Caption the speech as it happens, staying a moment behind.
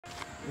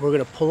We're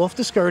gonna pull off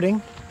the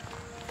skirting.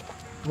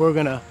 We're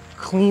gonna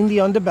clean the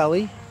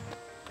underbelly.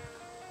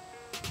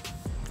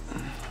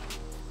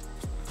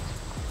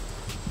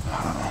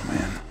 Oh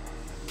man,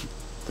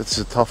 that's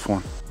a tough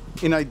one.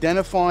 In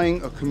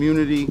identifying a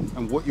community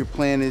and what your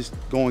plan is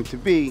going to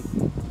be,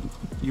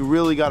 you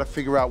really got to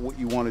figure out what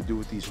you want to do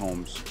with these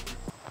homes.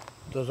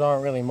 Those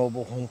aren't really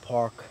mobile home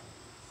park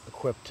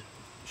equipped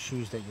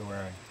shoes that you're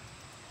wearing.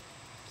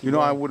 You know,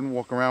 I wouldn't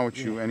walk around with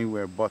you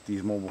anywhere but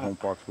these mobile home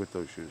parks with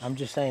those shoes. I'm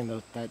just saying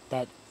though,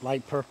 that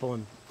light purple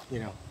and, you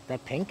know,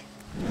 that pink.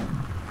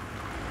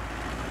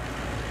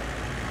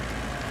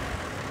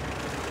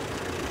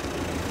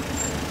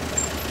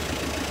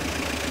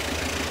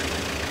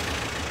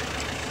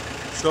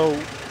 So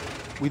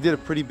we did a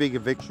pretty big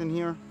eviction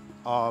here.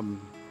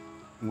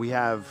 We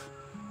have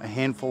a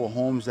handful of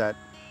homes that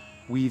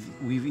we've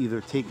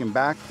either taken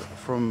back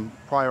from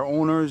prior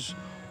owners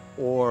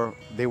or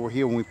they were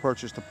here when we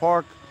purchased the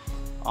park.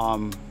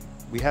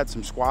 We had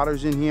some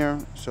squatters in here.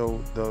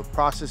 So the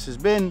process has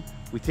been,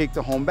 we take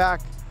the home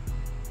back,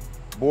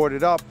 board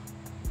it up,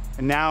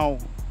 and now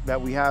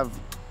that we have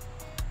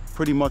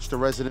pretty much the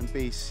resident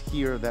base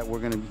here that we're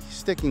gonna be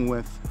sticking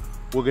with,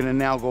 we're gonna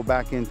now go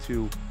back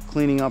into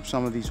cleaning up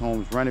some of these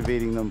homes,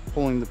 renovating them,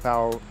 pulling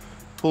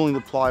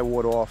the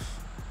plywood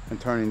off,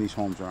 and turning these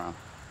homes around.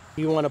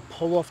 You want to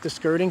pull off the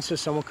skirting so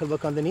someone could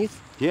look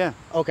underneath? Yeah.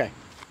 Okay.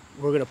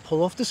 We're gonna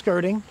pull off the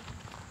skirting.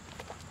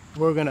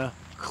 We're gonna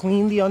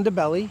clean the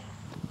underbelly.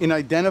 In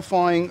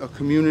identifying a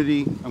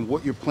community and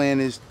what your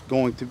plan is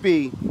going to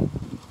be,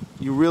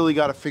 you really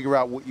got to figure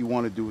out what you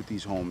want to do with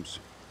these homes.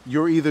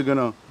 You're either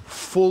gonna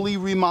fully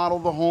remodel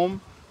the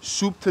home,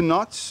 soup to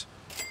nuts,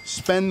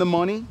 spend the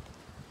money,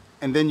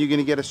 and then you're going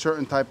to get a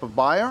certain type of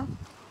buyer,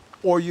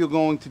 or you're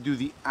going to do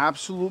the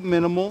absolute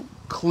minimal,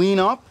 clean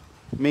up,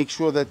 make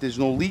sure that there's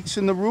no leaks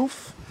in the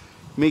roof,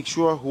 make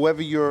sure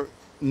whoever your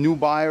new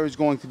buyer is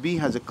going to be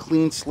has a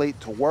clean slate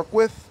to work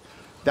with.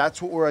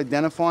 That's what we're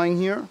identifying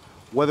here,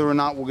 whether or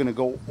not we're going to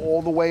go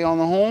all the way on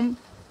the home,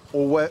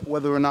 or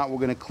whether or not we're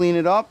going to clean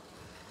it up,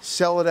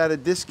 sell it at a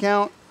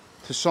discount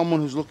to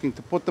someone who's looking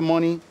to put the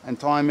money and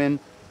time in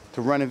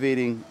to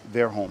renovating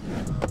their home.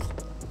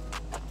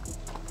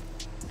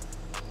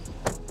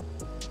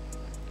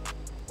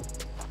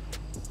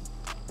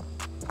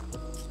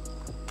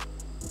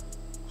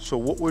 So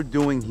what we're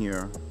doing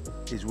here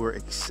is we're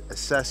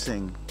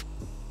assessing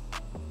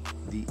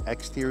the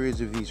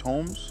exteriors of these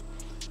homes.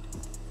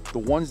 The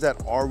ones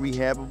that are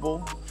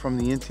rehabable from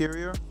the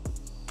interior,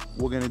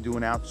 we're gonna do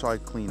an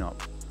outside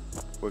cleanup.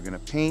 We're gonna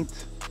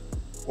paint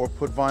or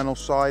put vinyl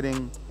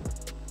siding,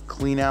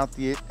 clean out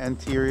the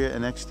interior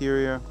and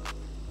exterior,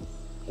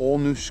 all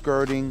new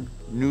skirting,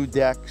 new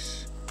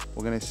decks.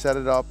 We're gonna set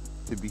it up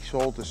to be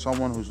sold to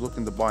someone who's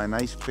looking to buy a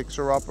nice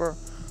fixer-upper,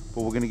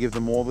 but we're gonna give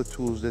them all the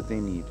tools that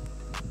they need.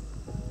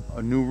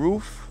 A new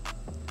roof,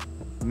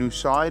 new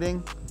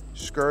siding,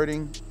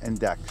 skirting, and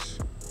decks.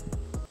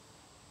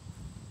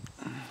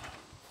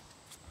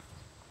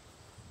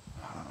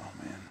 Oh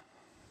man,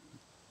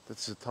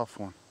 that's a tough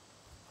one.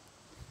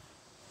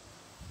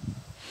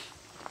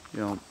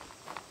 You know,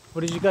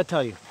 What does your gut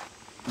tell you?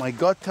 my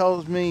gut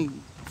tells me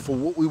for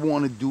what we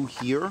want to do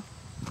here,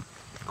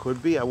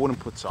 could be, I wouldn't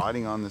put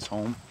siding on this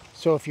home.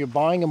 So if you're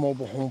buying a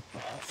mobile home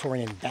for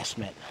an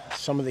investment,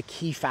 some of the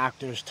key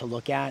factors to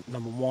look at: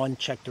 number one,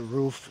 check the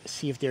roof,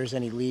 see if there's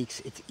any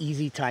leaks. It's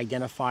easy to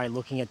identify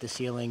looking at the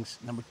ceilings.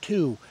 Number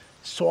two,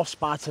 soft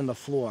spots in the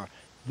floor,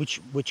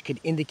 which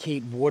could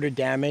indicate water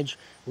damage,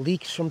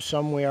 leaks from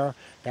somewhere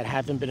that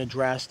haven't been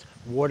addressed,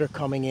 water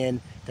coming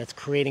in that's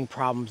creating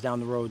problems down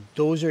the road.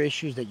 Those are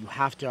issues that you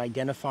have to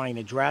identify and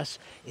address.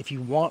 If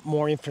you want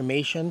more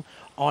information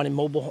on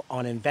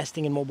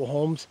investing in mobile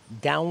homes,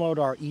 download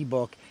our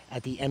ebook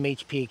at the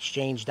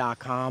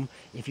mhpexchange.com.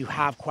 If you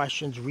have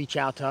questions, reach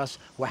out to us.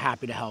 We're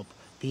happy to help.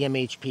 the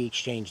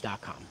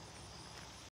mhpexchange.com.